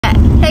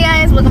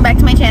welcome back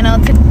to my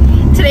channel.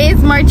 Today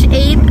is March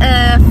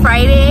 8th,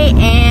 Friday,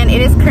 and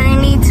it is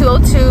currently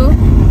 2:02,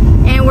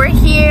 and we're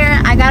here.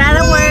 I got out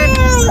of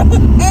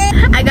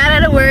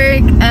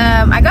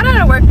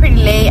work pretty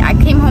late. I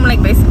came home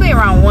like basically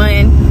around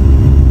 1.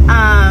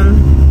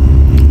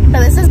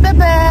 But this is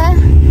Bebe.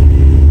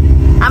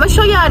 I'm gonna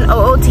show y'all an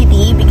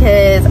OOTD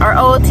because our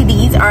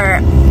OOTDs are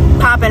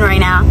popping right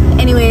now.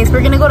 Anyways,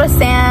 we're gonna go to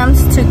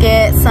Sam's to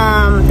get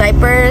some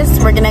diapers.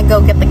 We're gonna go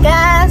get the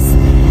gas,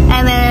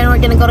 and then we're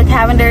gonna go to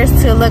Cavender's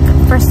to look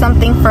for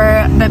something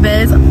for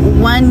Bebe's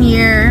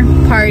 1-year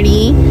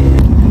party.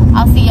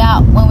 I'll see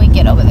y'all when we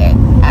get over there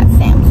at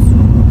Sam's.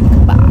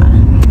 Bye.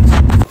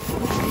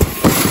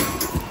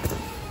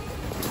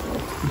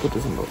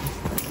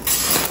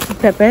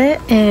 Bebe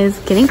is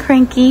getting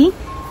cranky.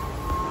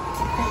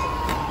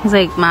 He's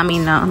like, mommy,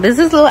 no. This is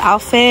his little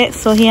outfit.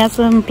 So he has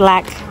some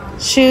black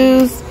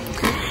shoes,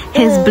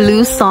 his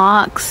blue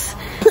socks,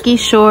 ski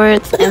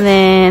shorts, and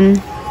then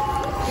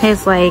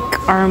his like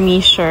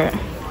army shirt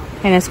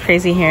and his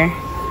crazy hair.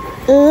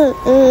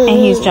 And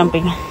he's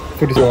jumping.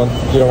 You don't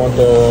want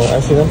the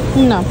icy then?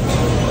 No.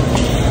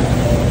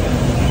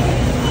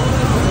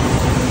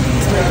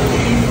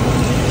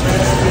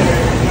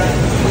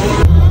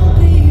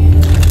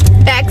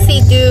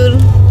 Backseat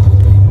dude.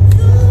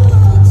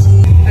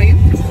 Are you?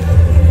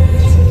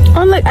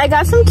 Oh look, I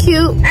got some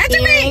cute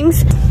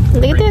earrings.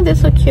 Look at that, they're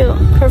so cute.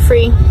 For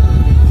free.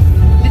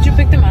 Did you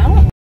pick them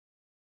out?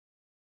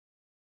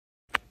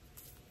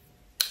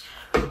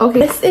 Okay,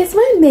 this is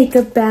my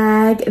makeup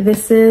bag.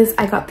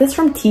 I got this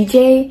from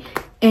TJ,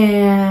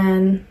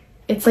 and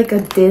it's like a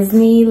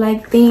Disney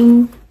like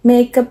thing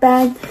makeup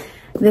bag.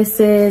 This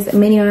is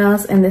Minnie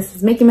Mouse and this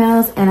is Mickey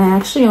Mouse, and I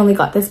actually only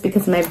got this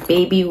because my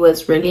baby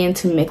was really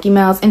into Mickey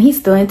Mouse, and he's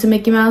still into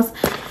Mickey Mouse.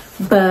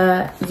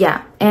 But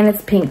yeah, and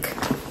it's pink,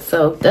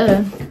 so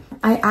duh.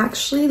 I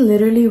actually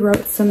literally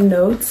wrote some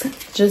notes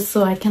just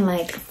so I can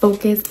like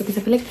focus, because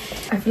I feel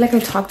like I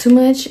talk too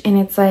much and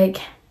it's like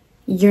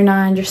you're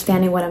not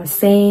understanding what I'm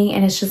saying,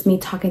 and it's just me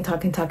talking.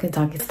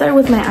 Start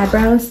with my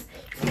eyebrows.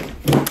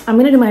 I'm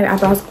gonna do my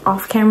eyebrows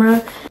off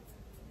camera.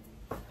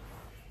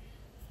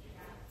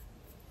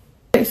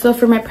 So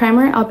for my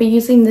primer, I'll be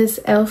using this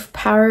e.l.f.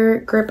 Power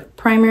Grip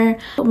Primer.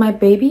 My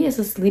baby is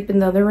asleep in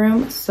the other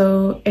room,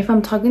 so if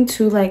I'm talking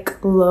too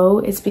like low,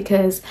 it's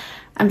because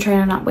I'm trying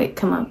to not wake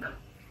him up.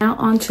 Now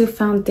onto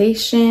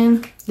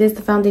foundation. This is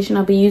the foundation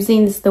I'll be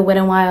using. This is the Wet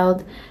n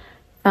Wild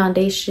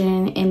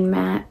foundation in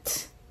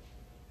matte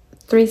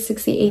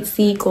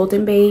 368C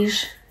Golden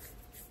Beige.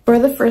 For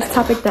the first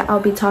topic that I'll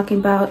be talking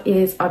about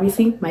is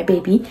obviously my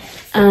baby.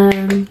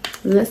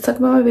 Let's talk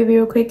about my baby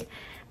real quick.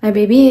 My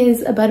baby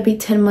is about to be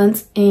 10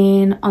 months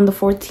on the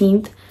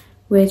 14th,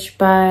 which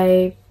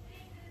by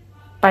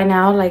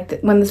now,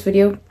 like when this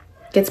video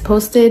gets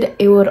posted,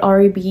 it would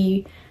already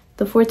be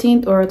the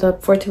 14th, or the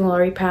 14th will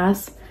already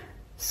pass.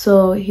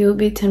 So he will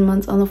be 10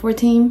 months on the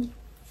 14th.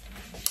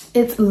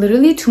 It's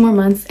literally 2 more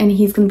months and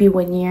he's gonna be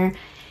 1 year.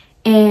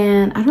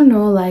 And I don't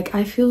know, like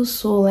I feel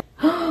so like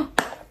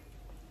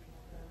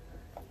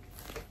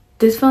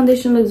this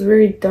foundation looks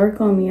very dark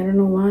on me. I don't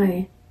know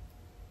why.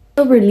 I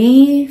feel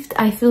relieved.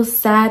 I feel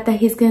sad that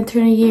he's gonna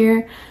turn a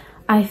year.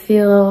 I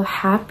feel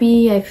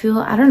happy. I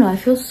don't know, I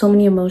feel so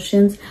many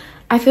emotions.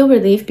 I feel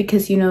relieved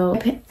because, you know,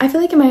 I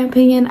feel like in my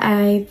opinion,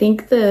 I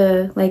think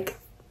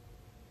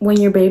when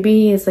your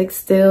baby is like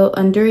still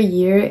under a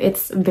year,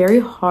 it's very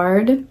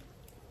hard,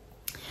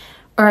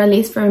 or at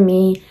least for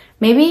me.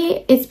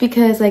 Maybe it's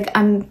because like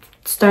I'm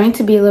starting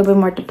to be a little bit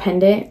more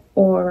dependent,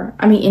 or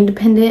I mean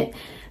independent,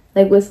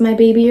 like with my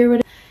baby or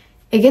whatever.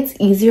 It gets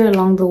easier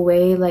along the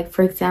way. Like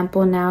for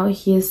example, now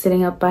he is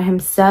sitting up by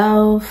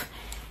himself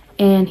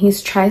and he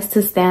tries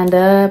to stand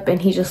up,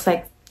 and he just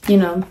like, you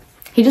know,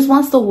 he just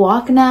wants to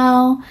walk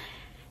now.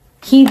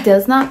 He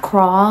does not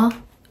crawl,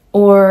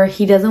 or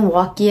he doesn't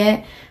walk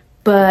yet,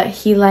 but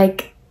he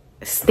like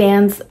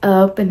stands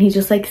up and he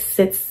just like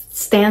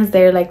stands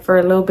there like for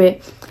a little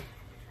bit.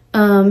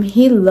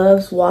 He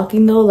loves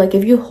walking though. Like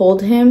if you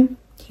hold him,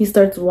 he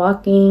starts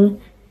walking.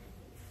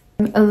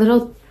 A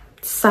little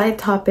side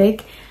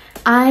topic,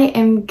 I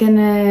am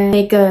gonna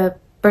make a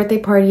birthday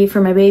party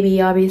for my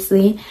baby.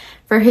 Obviously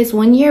for his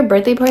 1-year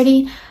birthday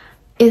party,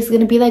 it's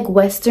gonna be like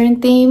Western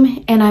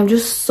theme, and I'm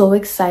just so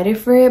excited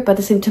for it, but at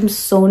the same time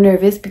so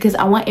nervous because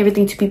I want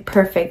everything to be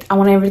perfect. I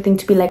want everything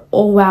to be like,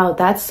 oh wow,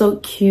 that's so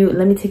cute,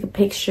 let me take a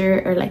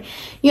picture, or like,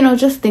 you know,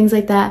 just things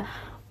like that.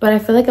 But I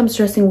feel like I'm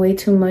stressing way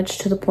too much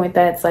to the point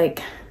that it's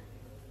like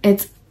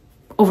it's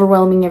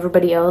overwhelming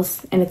everybody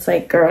else, and it's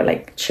like, girl,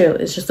 like chill,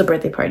 it's just a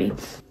birthday party.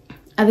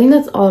 I think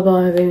that's all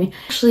about my baby.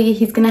 Actually,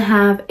 he's gonna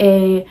have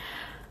a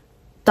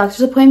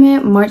doctor's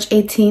appointment March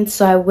 18th,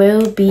 so I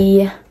will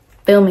be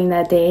filming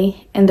that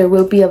day, and there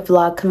will be a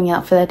vlog coming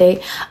out for that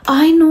day.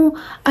 I know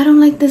I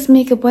don't like this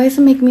makeup. Why does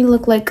it make me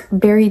look like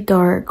very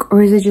dark,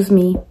 or is it just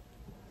me?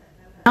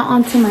 Now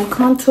onto my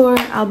contour.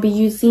 I'll be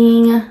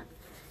using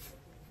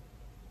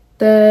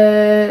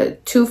the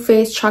Too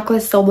Faced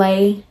Chocolate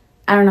Soleil.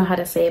 I don't know how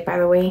to say it, by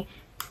the way,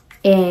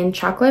 in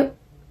chocolate.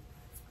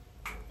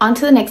 On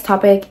to the next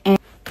topic, and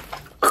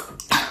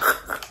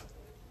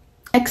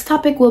Next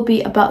topic will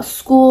be about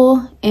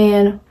school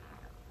and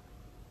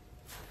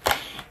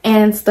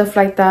stuff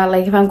like that,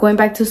 like if I'm going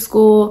back to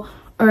school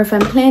or if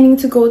I'm planning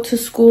to go to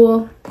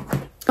school.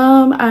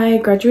 I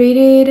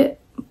graduated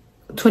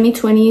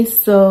 2020,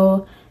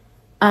 so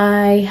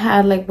I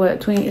had like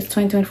it's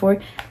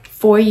 2024,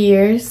 4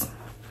 years.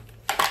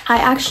 I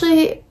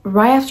actually,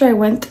 right after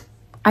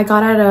I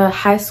got out of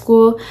high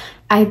school,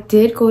 I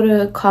did go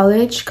to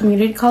college,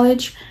 community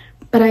college,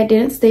 but I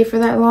didn't stay for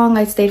that long.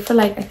 I stayed for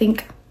like, I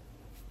think,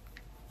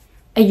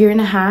 a year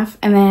and a half,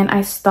 and then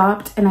I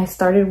stopped and I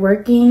started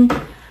working.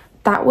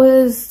 That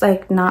was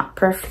like not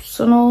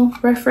personal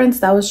reference,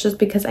 that was just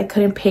because I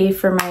couldn't pay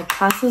for my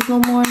classes no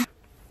more.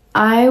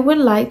 I would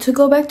like to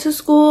go back to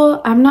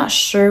school. I'm not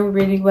sure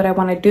really what I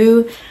want to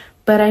do,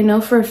 but I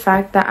know for a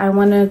fact that I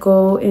want to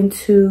go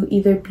into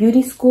either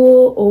beauty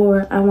school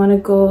or I want to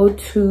go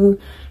to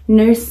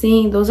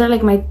nursing. Those are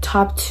like my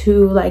top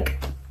two, like,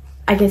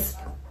 I guess,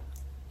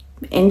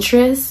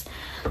 interests.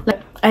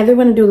 Like, I either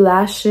want to do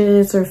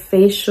lashes or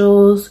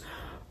facials,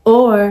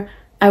 or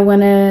I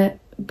want to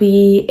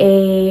be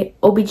a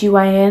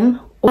OBGYN.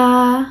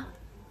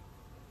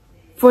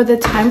 For the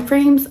time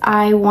frames,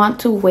 I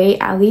want to wait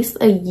at least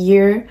a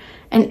year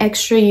and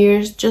extra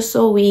years just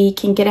so we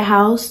can get a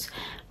house.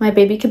 My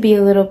baby could be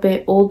a little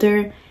bit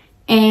older,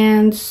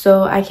 and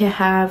so I can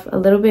have a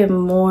little bit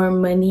more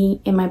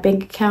money in my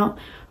bank account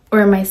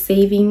or in my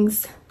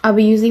savings. I'll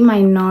be using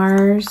my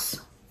NARS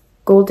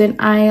Golden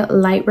Eye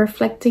Light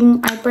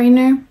Reflecting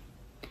Eyeliner.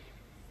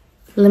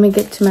 Let me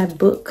get to my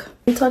book.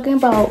 I'm talking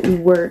about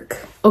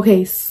work.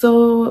 Okay,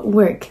 so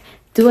work.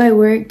 Do I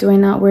work? Do I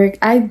not work?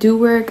 I do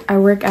work. I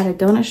work at a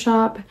donut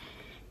shop,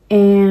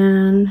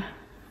 and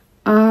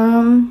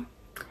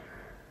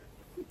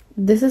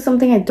this is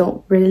something I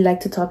don't really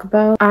like to talk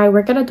about. I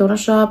work at a donut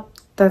shop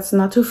that's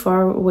not too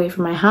far away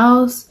from my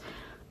house.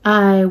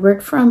 I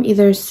work from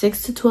either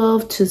 6 to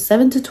 12 to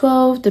 7 to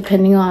 12,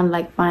 depending on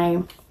like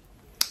my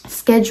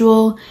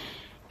schedule,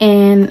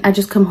 and I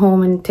just come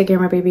home and take care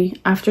of my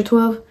baby after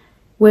 12,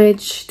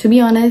 which, to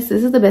be honest,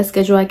 this is the best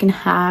schedule I can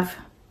have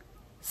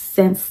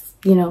since,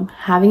 you know,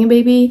 having a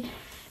baby,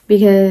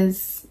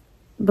 because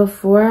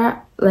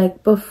before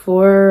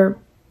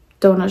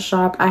donut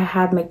shop I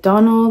had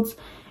McDonald's,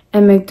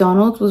 and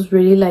McDonald's was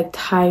really like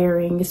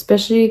tiring,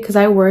 especially because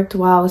I worked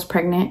while I was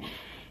pregnant,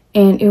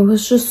 and it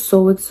was just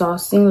so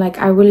exhausting. Like,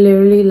 I would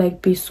literally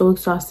like be so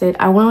exhausted.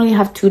 I would only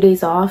have 2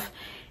 days off,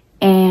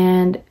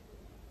 and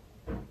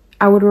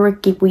I would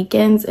work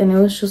weekends, and it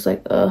was just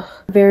like, ugh.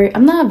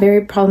 I'm not a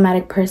very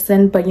problematic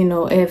person, but you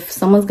know, if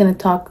someone's gonna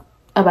talk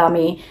about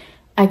me,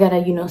 I gotta,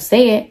 you know,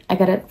 say it. I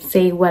gotta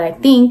say what I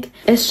think.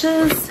 It's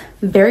just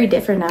very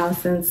different now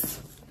since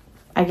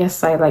I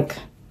guess I like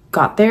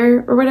got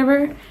there or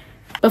whatever.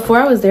 Before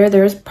I was there,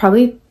 there was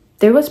probably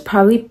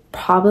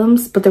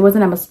problems, but there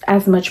wasn't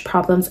as much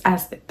problems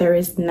as there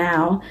is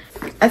now.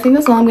 I think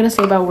that's all I'm gonna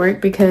say about work,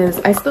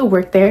 because I still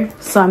work there,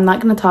 so I'm not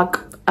gonna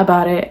talk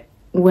about it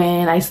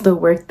when I still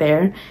work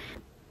there.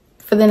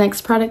 For the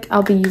next product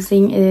I'll be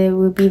using, it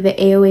will be the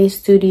AOA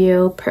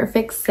Studio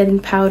Perfect Setting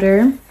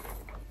Powder.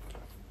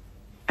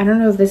 I don't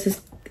know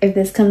if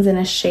this comes in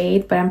a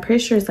shade, but I'm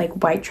pretty sure it's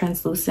like white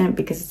translucent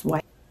because it's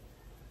white.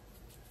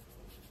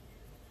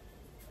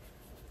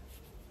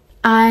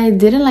 I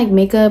didn't like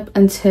makeup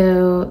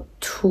until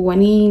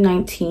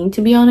 2019,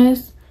 to be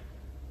honest,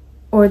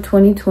 or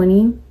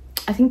 2020.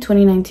 I think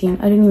 2019.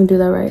 I didn't even do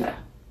that right.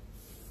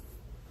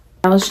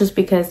 That was just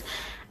because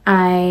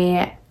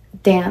I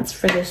danced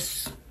for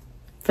this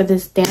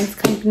dance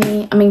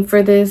company. I mean,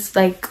 for this,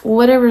 like,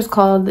 whatever it's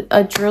called,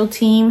 a drill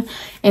team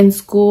in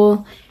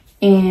school.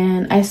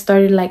 And I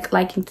started like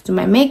liking to do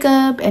my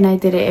makeup, and I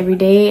did it every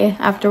day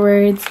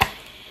afterwards.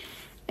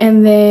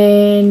 And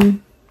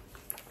then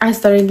I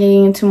started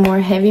getting into more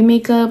heavy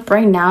makeup.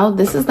 Right now,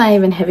 this is not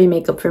even heavy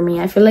makeup for me.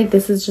 I feel like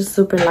this is just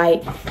super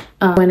light.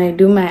 When I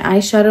do my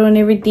eyeshadow and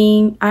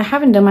everything, I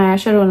haven't done my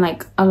eyeshadow in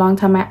like a long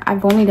time.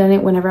 I've only done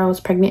it whenever I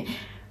was pregnant.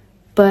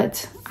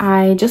 But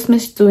I just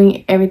miss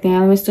doing everything.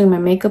 I miss doing my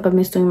makeup. I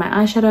miss doing my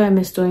eyeshadow. I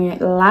miss doing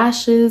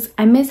lashes.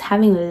 I miss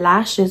having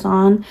lashes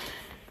on.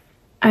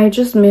 I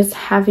just miss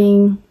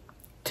having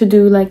to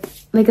do like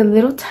a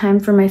little time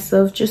for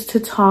myself, just to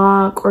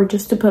talk or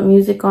just to put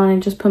music on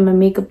and just put my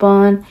makeup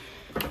on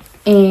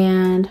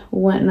and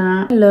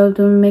whatnot. I love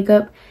doing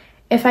makeup.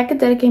 If I could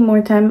dedicate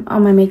more time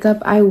on my makeup,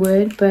 I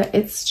would, but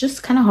it's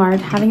just kind of hard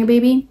having a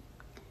baby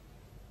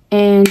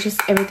and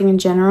just everything in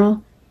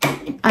general.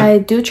 I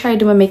do try to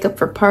do my makeup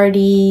for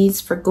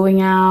parties, for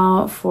going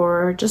out,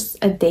 for just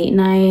a date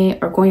night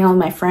or going out with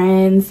my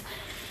friends,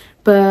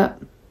 but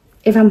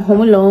if I'm home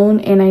alone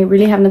and I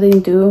really have nothing to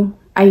do,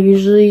 I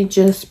usually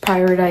just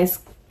prioritize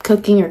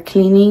cooking or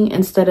cleaning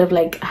instead of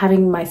like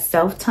having my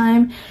self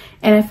time.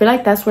 And I feel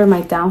like that's where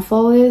my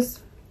downfall is.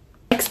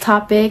 Next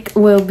topic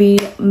will be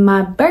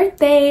my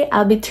birthday.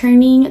 I'll be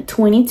turning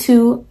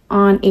 22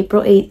 on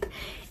April 8th.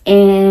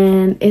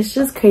 And it's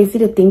just crazy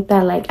to think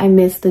that like I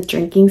missed the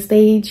drinking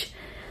stage.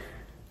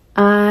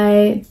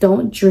 I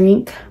don't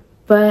drink,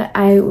 but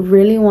I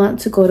really want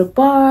to go to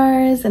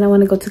bars and I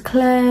want to go to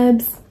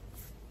clubs.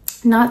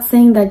 Not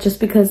saying that just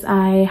because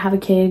I have a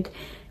kid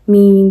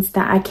means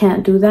that I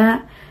can't do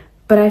that,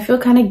 but I feel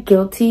kind of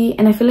guilty,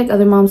 and I feel like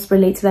other moms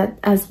relate to that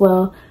as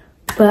well.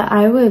 But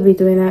I would be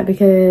doing that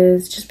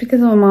because just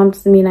because I'm a mom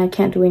doesn't mean I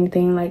can't do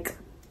anything. Like,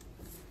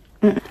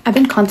 I've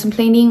been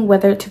contemplating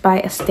whether to buy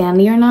a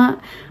Stanley or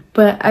not,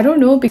 but I don't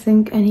know. I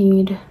think I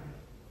need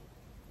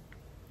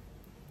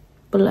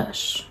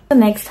blush. The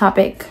next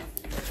topic.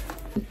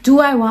 Do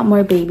I want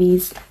more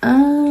babies?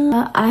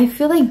 I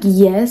feel like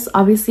yes.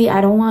 Obviously,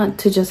 I don't want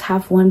to just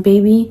have one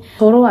baby.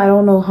 Total, I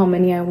don't know how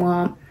many I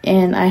want,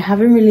 and I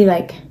haven't really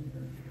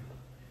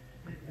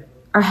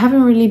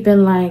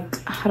been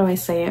like, how do I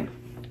say it?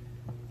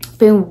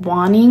 Been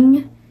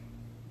wanting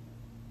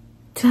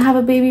to have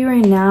a baby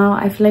right now.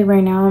 I feel like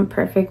right now I'm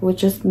perfect with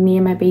just me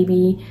and my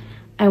baby.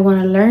 I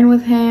want to learn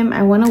with him.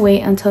 I want to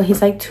wait until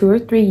he's like 2 or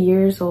 3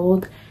 years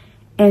old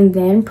and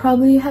then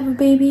probably have a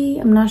baby.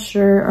 I'm not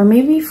sure, or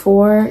maybe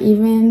 4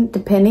 even,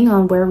 depending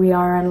on where we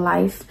are in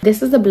life.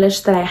 This is the blush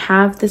that I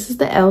have. This is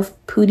the e.l.f.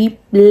 Pooty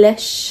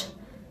blush.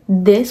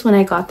 This, when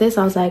I got this,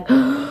 I was like,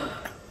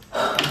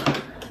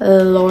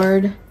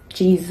 Lord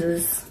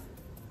Jesus,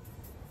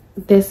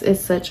 this is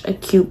such a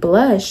cute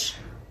blush.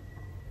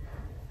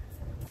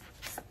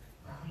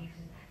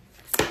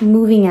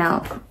 Moving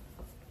out.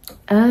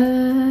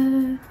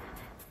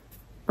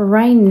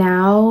 Right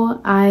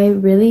now I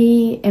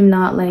really am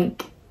not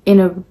like in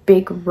a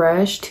big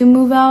rush to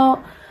move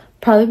out,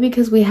 probably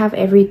because we have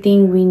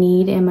everything we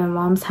need in my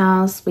mom's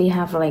house. We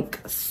have like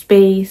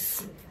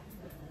space,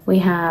 we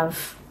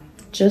have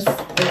just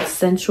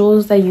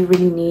essentials that you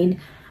really need.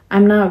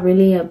 I'm not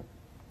really a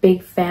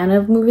big fan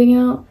of moving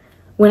out.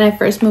 When I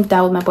first moved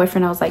out with my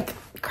boyfriend, I was like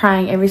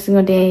crying every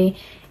single day,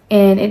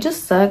 and it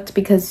just sucked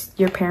because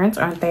your parents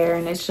aren't there,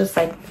 and it's just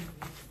like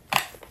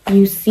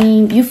you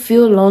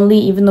feel lonely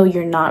even though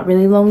you're not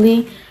really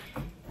lonely.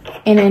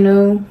 And I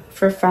know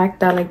for a fact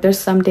that like there's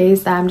some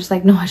days that I'm just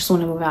like, no, I just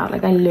want to move out.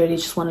 Like I literally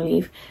just want to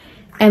leave.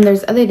 And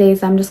there's other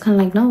days I'm just kind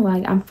of like, no,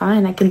 like I'm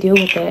fine, I can deal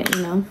with it,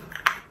 you know.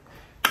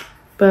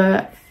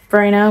 But for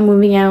right now,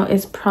 moving out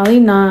is probably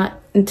not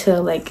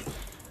until like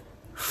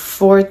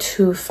 4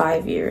 to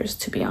 5 years,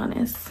 to be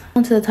honest.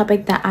 On to the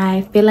topic that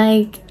I feel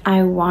like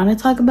I want to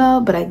talk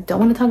about but I don't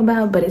want to talk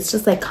about, but it's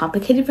just like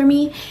complicated for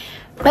me.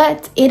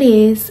 But it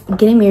is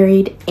getting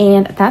married,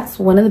 and that's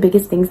one of the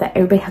biggest things that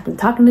everybody has been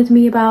talking to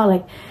me about.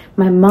 Like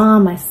my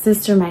mom, my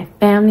sister, my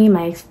family,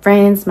 my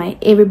friends, my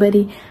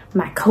everybody,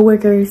 my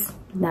coworkers.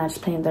 Nah,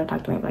 just playing, don't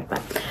talk to me like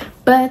that.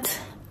 But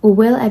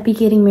will I be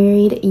getting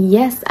married?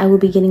 Yes, I will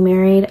be getting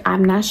married.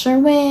 I'm not sure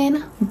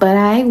when, but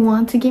I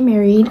want to get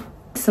married.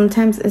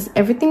 Sometimes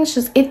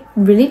it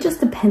really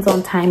just depends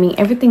on timing.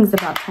 Everything's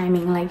about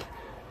timing. Like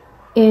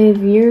if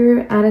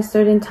you're at a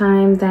certain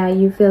time that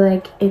you feel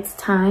like it's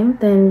time,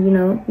 then you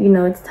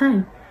know it's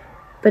time.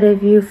 But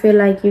if you feel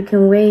like you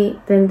can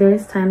wait, then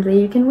there's times that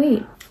you can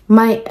wait.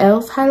 My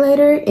e.l.f.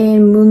 highlighter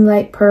in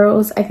Moonlight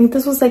Pearls, I think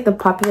this was like the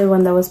popular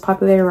one that was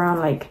popular around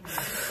like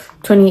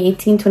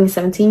 2018,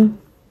 2017,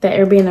 that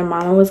everybody and their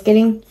mama was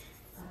getting,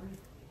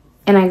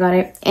 and I got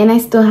it, and I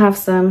still have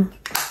some.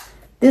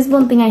 This is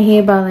one thing I hate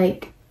about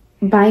like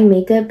buying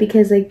makeup,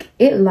 because like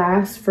it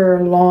lasts for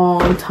a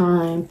long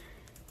time,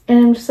 and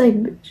I'm just like,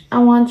 I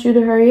want you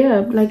to hurry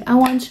up. Like I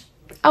want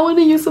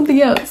to use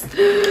something else.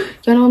 You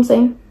know what I'm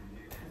saying?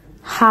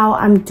 How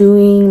I'm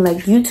doing like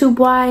YouTube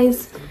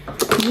wise,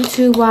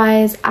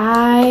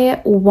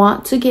 I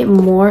want to get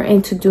more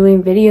into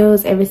doing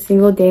videos every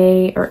single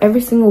day or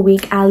every single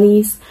week at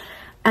least.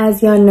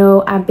 As y'all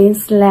know, I've been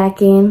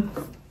slacking,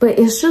 but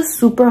it's just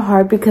super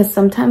hard because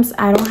sometimes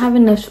I don't have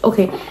enough.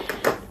 Okay,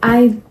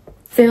 I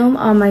film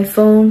on my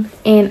phone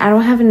and I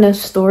don't have enough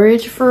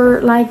storage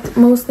for like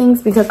most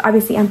things, because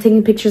obviously I'm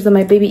taking pictures of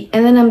my baby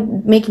and then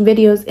I'm making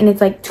videos and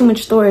it's like too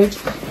much storage.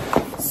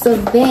 So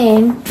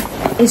then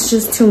it's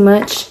just too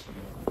much.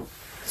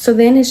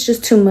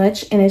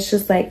 And it's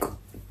just like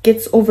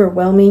gets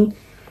overwhelming.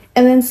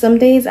 And then some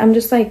days I'm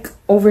just like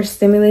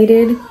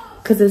overstimulated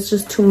because it's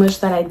just too much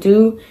that I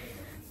do.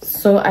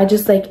 So I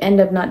just like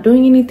end up not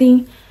doing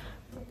anything.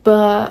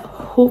 But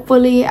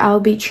hopefully I'll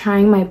be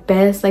trying my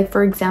best. Like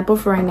for example,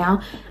 for right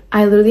now,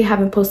 I literally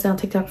haven't posted on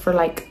TikTok for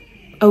like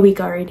a week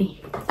already.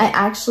 I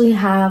actually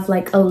have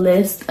like a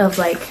list of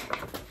like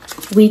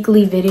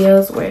weekly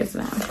videos. Where is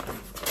that?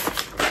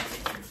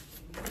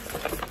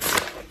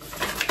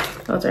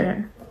 Oh, it's right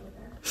here.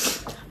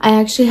 I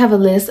actually have a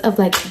list of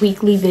like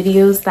weekly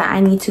videos that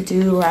I need to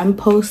do, or I'm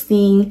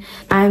posting.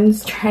 I'm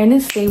trying to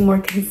stay more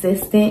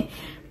consistent,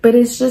 but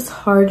it's just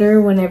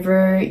harder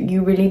whenever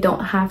you really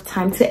don't have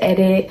time to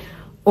edit,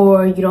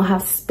 or you don't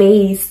have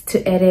space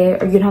to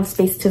edit, or you don't have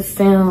space to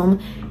film,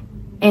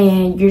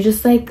 and you're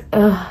just like,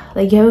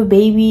 like you have a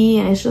baby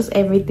and it's just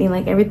everything.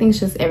 Like everything's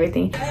just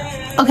everything.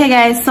 Okay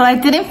guys, so I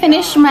didn't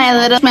finish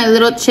my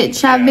little chit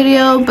chat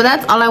video, but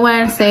that's all I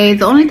wanted to say.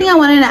 The only thing I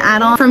wanted to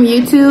add on from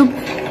YouTube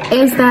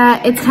is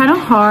that it's kind of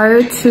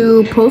hard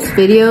to post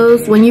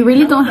videos when you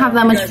really don't have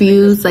that much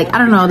views. Like I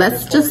don't know,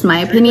 that's just my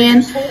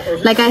opinion.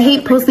 Like I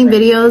hate posting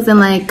videos and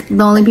like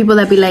the only people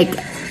that be like,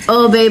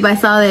 oh babe, I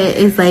saw it,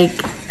 is like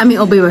I mean,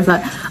 oh, baby, I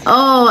thought,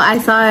 oh, I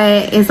saw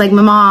it. It's like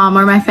my mom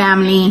or my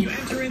family.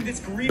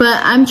 But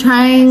I'm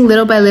trying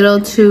little by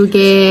little to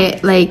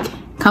get like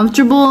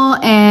comfortable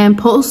and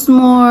post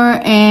more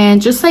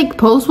and just like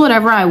post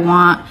whatever I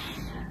want.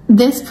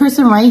 This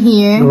person right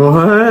here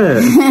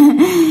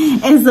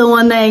is the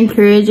one that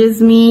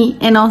encourages me,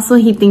 and also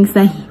he thinks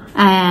that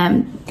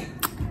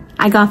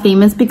I got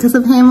famous because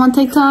of him on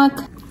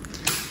TikTok.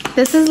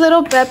 This is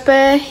little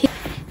Pepe.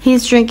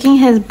 He's drinking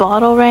his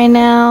bottle right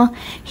now.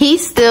 He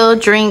still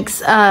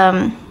drinks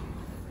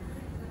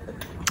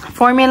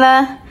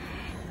formula.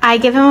 I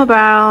give him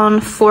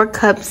around 4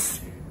 cups,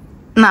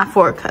 not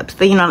 4 cups,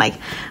 but you know, like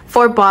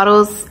 4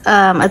 bottles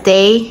a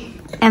day.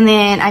 And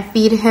then I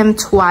feed him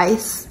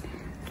twice,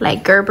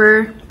 like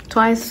Gerber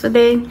twice a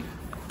day.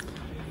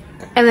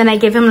 And then I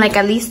give him like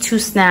at least 2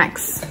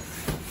 snacks.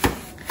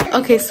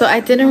 Okay, so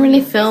I didn't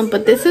really film,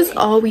 but this is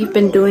all we've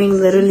been doing,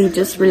 literally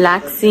just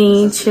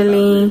relaxing,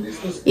 chilling.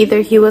 Either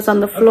he was on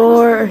the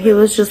floor or he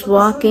was just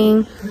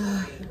walking.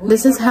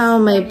 This is how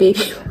my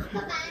baby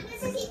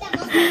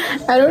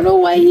I don't know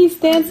why he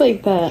stands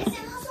like that.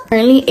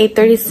 Currently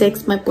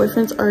 8:36. My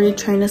boyfriend's already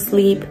trying to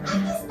sleep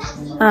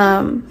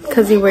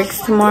because he works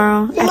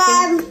tomorrow.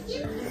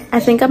 I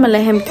think I'm gonna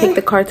let him take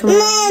the car tomorrow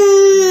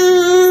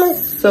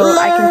so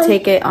I can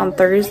take it on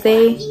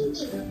Thursday.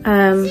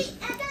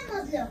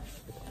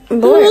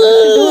 Boy, what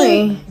you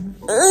doing?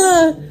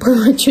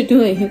 What you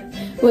doing?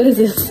 What is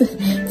this?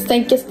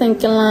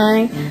 Stinky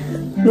line.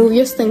 Move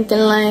your stinking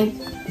line.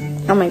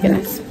 Oh my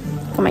goodness.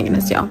 Oh my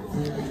goodness, y'all.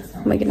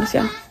 Oh my goodness,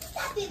 y'all.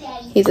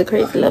 He's a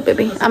crazy little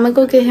baby. I'm gonna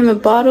go get him a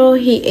bottle.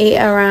 He ate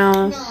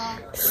around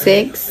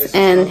 6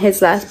 and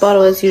his last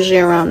bottle is usually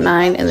around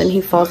 9, and then he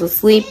falls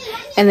asleep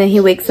and then he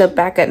wakes up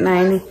back at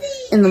 9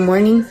 in the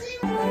morning.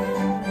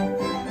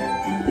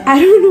 I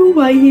don't know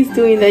why he's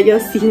doing that. Y'all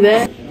see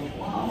that?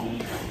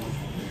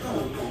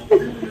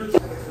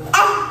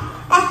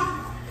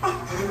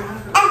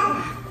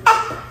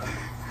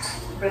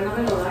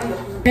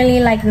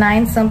 Really like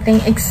 9 something.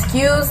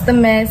 Excuse the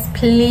mess,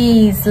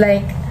 please.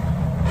 Like,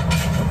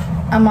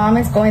 a mom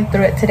is going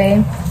through it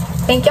today.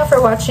 Thank y'all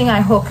for watching.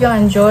 I hope y'all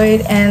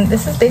enjoyed, and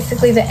this is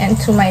basically the end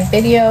to my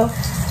video.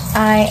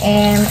 I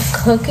am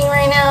cooking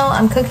right now.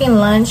 I'm cooking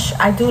lunch.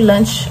 I do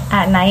lunch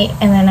at night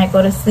and then I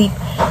go to sleep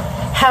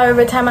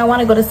however time I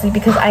want to go to sleep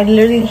because I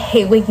literally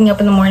hate waking up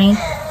in the morning.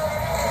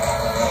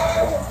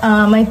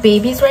 My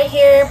baby's right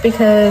here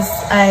because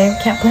I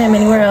can't put him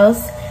anywhere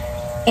else.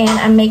 And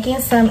I'm making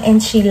some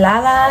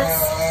enchiladas.